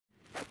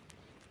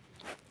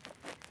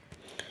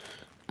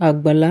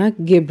Agbala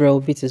Gabriel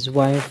beat his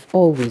wife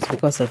always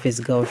because of his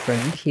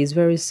girlfriend. He's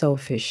very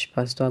selfish.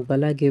 Pastor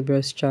Agbala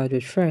Gabriel's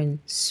childhood friend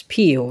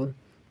spilled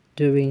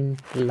during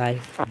live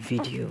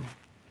video.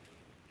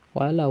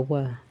 Wala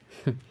wa.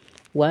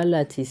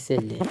 Wala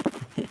tisele.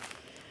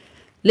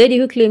 Lady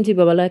who claimed to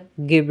be Agbala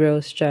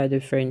Gabriel's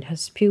childhood friend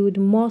has spilled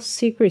more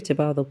secrets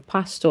about the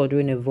pastor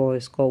during a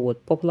voice call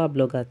with popular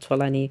blogger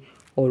Tolani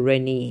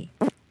Oreni.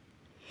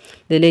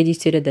 The lady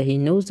stated that he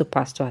knows the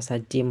pastor as a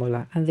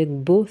Demola and they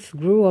both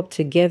grew up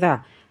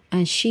together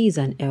and she's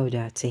an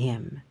elder to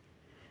him.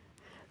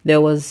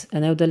 There was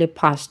an elderly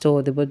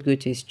pastor, they both go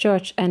to his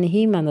church and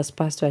him and his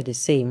pastor are the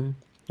same.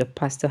 The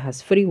pastor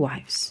has 3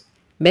 wives.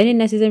 Many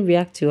netizens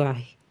react to her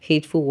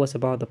hateful words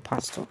about the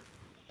pastor.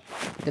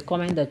 The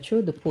comment that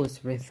threw the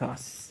post read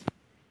thus: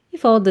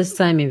 if all this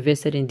time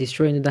invested in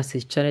destroying others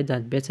is challenged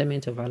at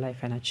betterment of our life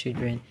and our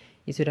children,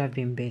 it would have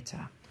been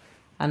better.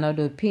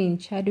 Another opinion,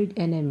 childhood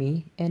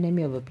enemy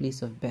of a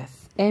place of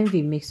birth.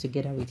 Envy mixed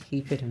together with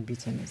hatred and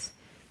bitterness.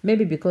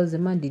 Maybe because the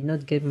man did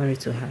not get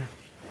married to her.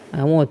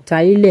 I want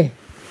Taile.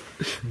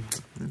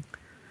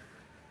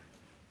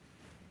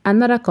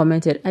 Another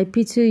commented, I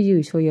pity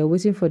you, so you're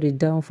waiting for the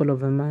downfall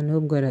of a man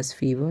whom God has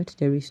favored.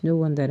 There is no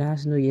one that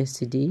has no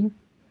yesterday.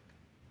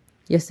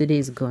 Yesterday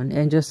is gone,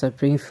 and just are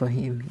praying for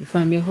him. If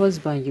I'm your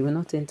husband, you will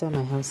not enter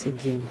my house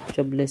again.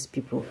 Jobless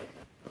people.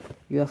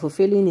 You are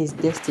fulfilling his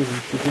destiny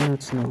if you do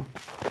not know.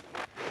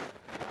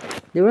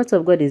 The wrath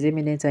of God is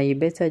imminent and you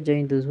better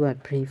join those who are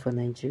praying for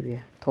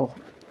Nigeria. Talk.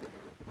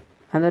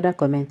 Another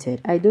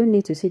commented, I don't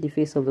need to see the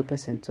face of the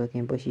person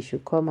talking, but she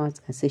should come out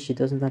and say she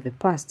doesn't have a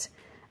past.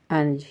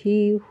 And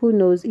he who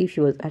knows if she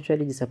was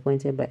actually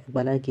disappointed by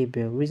Agbala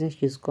Gabriel, reason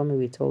she's coming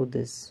with all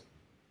this.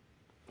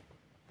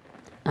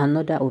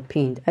 Another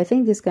opined, I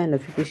think this kind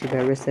of people should be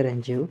arrested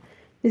and jailed.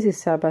 This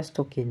is cyber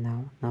stalking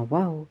now. Now,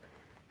 wow.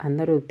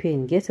 Another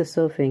opinion, get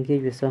yourself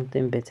engaged with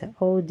something better.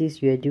 All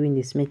this you are doing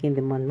is making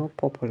the man more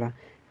popular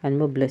and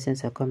more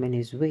blessings are coming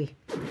his way.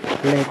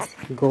 Let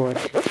God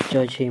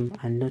judge him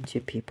and not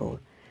you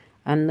people.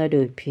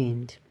 Another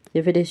opinion,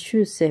 if it is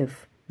true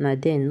self, now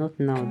then, not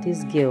now.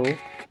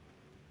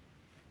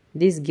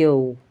 This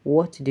girl,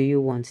 what do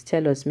you want?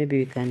 Tell us, maybe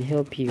we can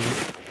help you.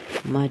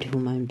 Mad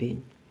human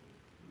being.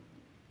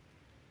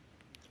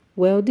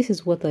 Well, this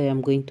is what I am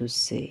going to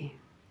say.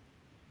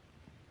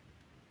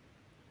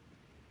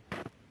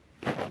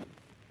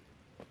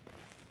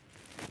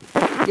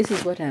 This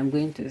is what I'm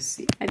going to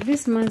say.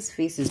 This man's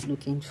face is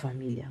looking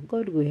familiar.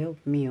 God will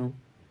help me. Oh.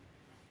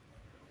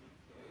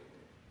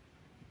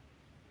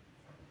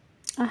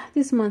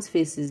 This man's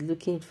face is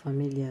looking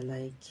familiar.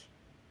 Like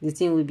the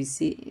thing will be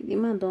see. The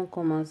man don't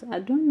come out. I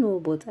don't know,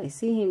 but I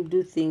see him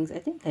do things. I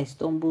think I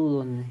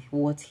stumbled on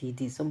what he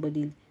did.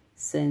 Somebody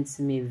sends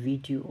me a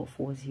video of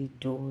what he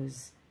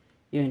does.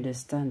 You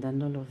understand,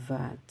 and all of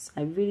that.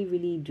 I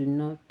really do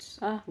not.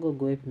 God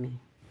go help me.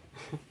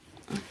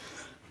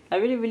 I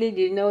really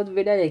did not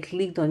whether I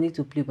clicked on it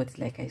to play, but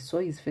like I saw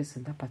his face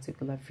in that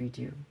particular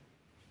video.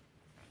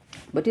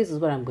 But this is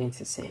what I'm going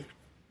to say.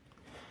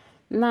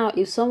 Now,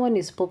 if someone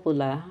is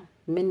popular,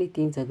 many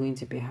things are going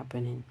to be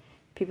happening.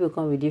 People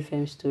come with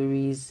different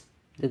stories,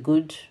 the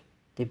good,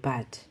 the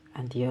bad,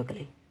 and the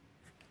ugly.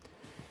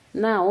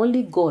 Now,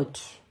 only God,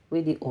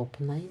 where they up,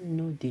 now you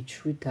know the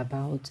truth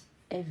about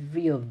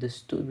every of the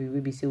story we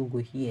be say we go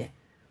here.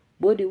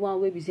 But the one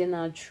will be saying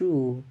are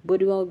true. But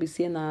the one will be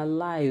saying are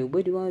lie.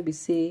 But the one will be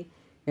say,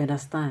 you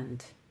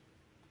understand.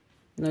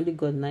 Only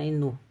God now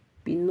know.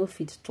 We no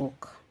fit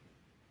talk.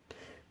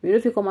 We know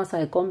if you come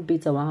outside, come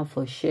beat our hand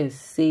for shares,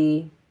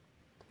 say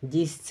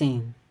this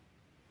thing.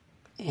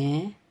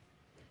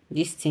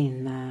 This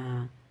thing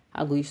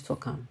I go use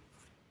talk am.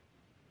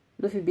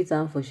 No if you beat our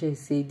hand for shares,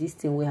 say this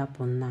thing will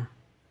happen now.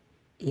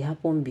 It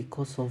happened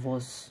because of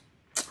us.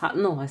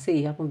 No, I say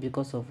it happened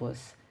because of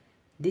us.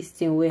 This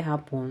thing will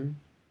happen.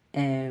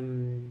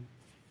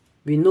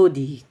 We know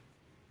the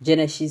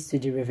Genesis to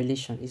the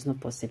Revelation is not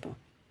possible.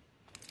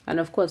 And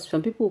of course,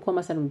 some people will come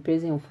outside and be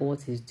praising him for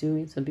what he's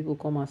doing. Some people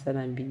come outside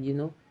and be,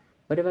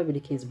 whatever be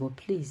the case. But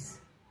please,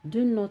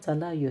 do not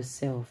allow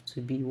yourself to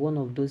be one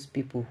of those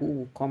people who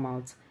will come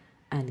out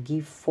and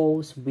give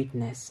false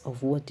witness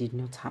of what did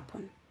not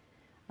happen.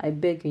 I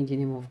beg you in the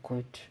name of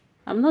God.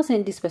 I'm not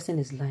saying this person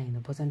is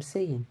lying, but I'm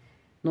saying,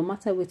 no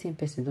matter what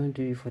person don't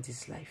do you for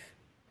this life,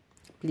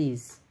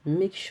 please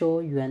make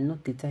sure you are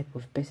not the type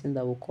of person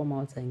that will come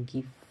out and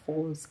give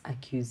false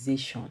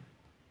accusation.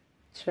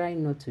 Try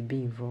not to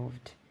be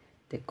involved.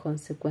 The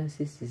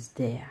consequences is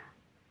there.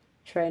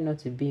 Try not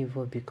to be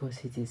involved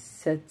because it is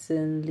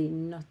certainly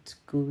not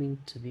going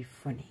to be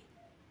funny.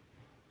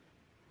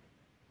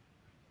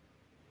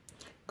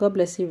 God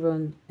bless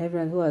everyone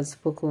who has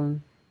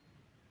spoken.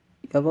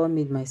 You have all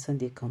made my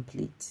Sunday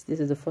complete.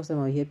 This is the first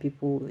time I hear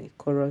people in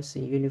chorus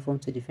in uniform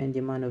to defend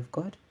the man of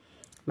God.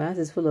 My heart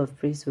is full of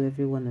praise to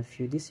every one of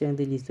you. This young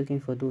lady is looking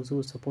for those who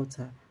will support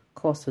her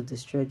cause to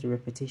destroy the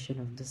reputation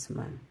of this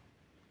man.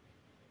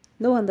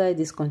 No wonder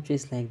this country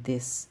is like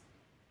this.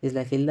 It's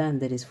like a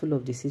land that is full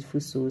of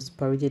deceitful souls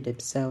parading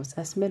themselves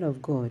as men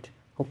of God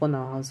upon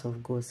our house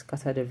of God,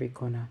 scattered every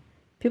corner.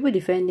 People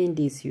defending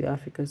this, you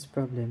Africa's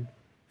problem,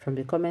 from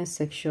the comment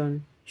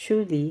section,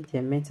 surely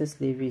their mental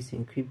slavery is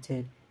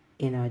encrypted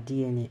in our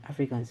DNA.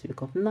 Africans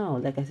wake up. Now,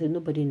 like I said,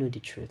 nobody know the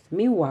truth.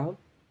 Meanwhile,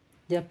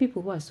 there are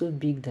people who are so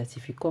big that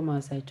if you come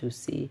outside to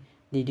say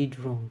they did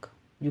wrong,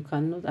 you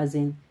cannot, as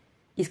in,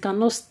 it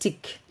cannot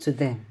stick to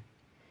them.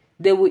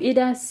 They will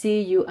either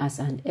see you as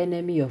an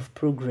enemy of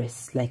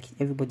progress, like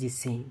everybody's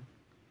saying.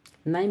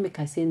 Now make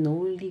I say, not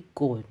only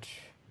God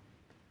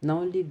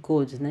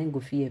is not go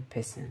fear a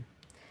person.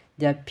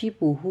 There are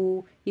people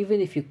who,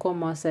 even if you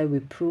come outside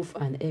with proof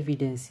and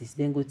evidences,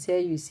 then go tell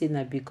you, say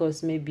that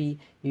because maybe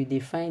you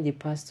define the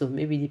pastor,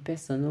 maybe the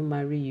person no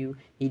marry you,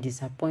 he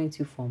disappoints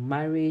you for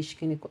marriage.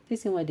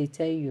 This is what they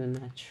tell you,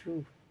 not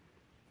true.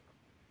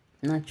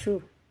 Not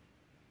true.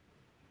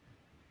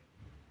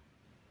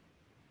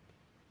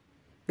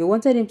 You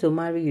wanted him to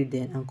marry you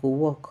then and go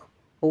walk.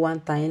 Or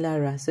one time,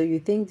 Lara. So you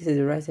think this is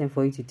the right time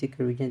for you to take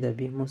a region that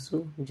be more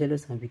so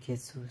jealous and wicked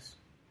souls.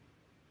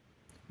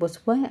 But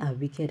why are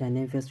wicked and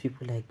envious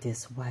people like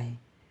this? Why?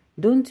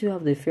 Don't you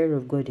have the fear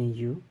of God in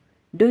you?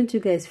 Don't you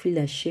guys feel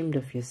ashamed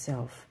of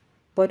yourself?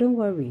 But don't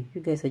worry,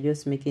 you guys are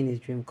just making his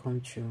dream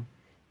come true.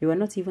 You are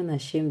not even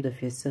ashamed of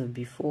yourself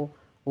before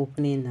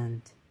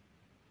opening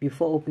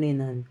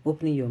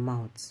your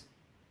mouth.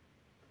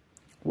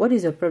 What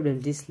is your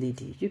problem, this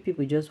lady? You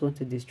people just want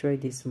to destroy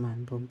this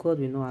man, but God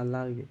will not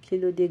allow you.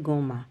 Kilo de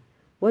Goma.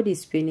 What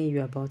is paining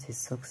you about his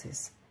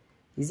success?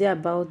 Is it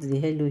about the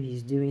hello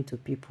he's doing to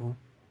people?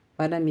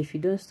 Madam, if you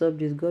don't stop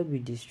this, God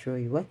will destroy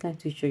you. Why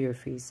can't you show your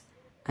face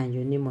and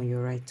your name on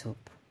your right top?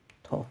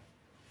 Tall.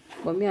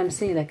 But me, I'm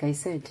saying, like I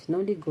said, not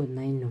only God,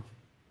 now I know.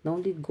 Not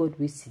only God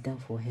will sit down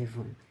for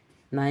heaven.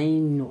 Now I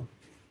know.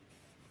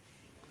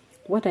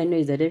 What I know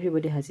is that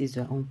everybody has his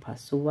own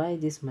past. So why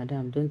this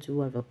madam? Don't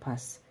you have a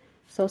past?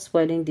 Stop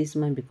spoiling this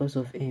man because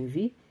of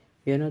envy.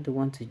 You're not the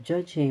one to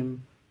judge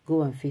him.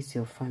 Go and face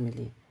your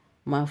family.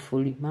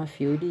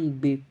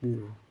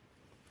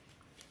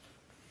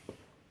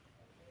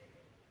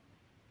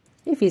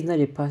 If he's not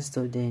a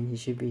pastor, then he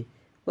should be.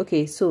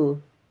 If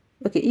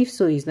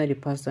so, he's not a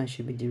pastor and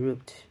should be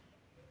derobed.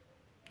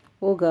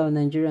 Oh God,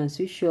 Nigerians,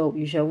 you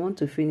shall want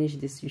to finish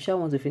this. You shall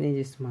want to finish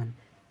this man.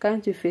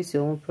 Can't you face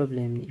your own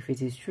problem? If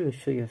it is true,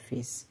 show your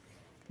face.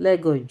 Let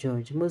God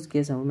judge. Most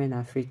girls and women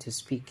are afraid to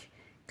speak,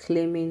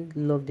 claiming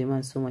love the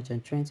man so much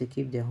and trying to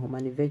keep their home,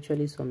 and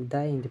eventually some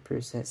die in the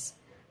process.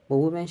 But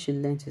women should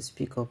learn to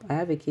speak up. I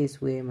have a case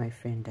where my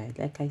friend died.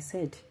 Like I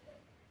said,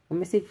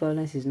 domestic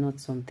violence is not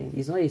something.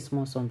 It's not a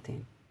small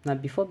something. Now,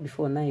 before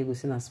now you go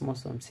see a small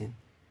something,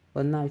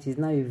 but now it is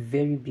now a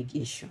very big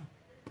issue.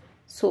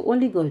 So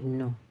only God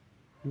know.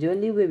 The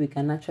only way we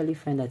can actually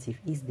find out if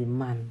he's the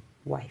man,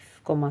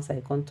 wife, come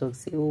outside, come talk,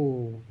 say,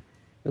 oh,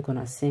 you're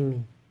gonna see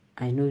me.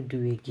 I know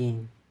do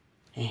again.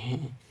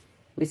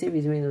 We say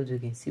we no do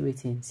again. See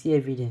waiting, see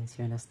evidence.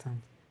 You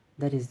understand?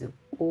 That is the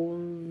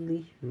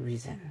only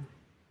reason.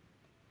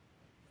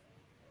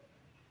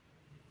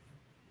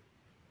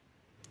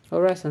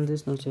 Alright, on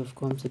this note, you've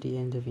come to the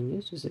end of the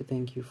news. So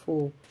thank you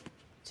for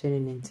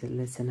tuning in to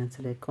listen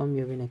until I come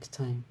your way next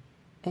time.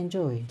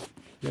 Enjoy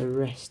the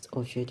rest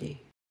of your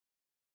day.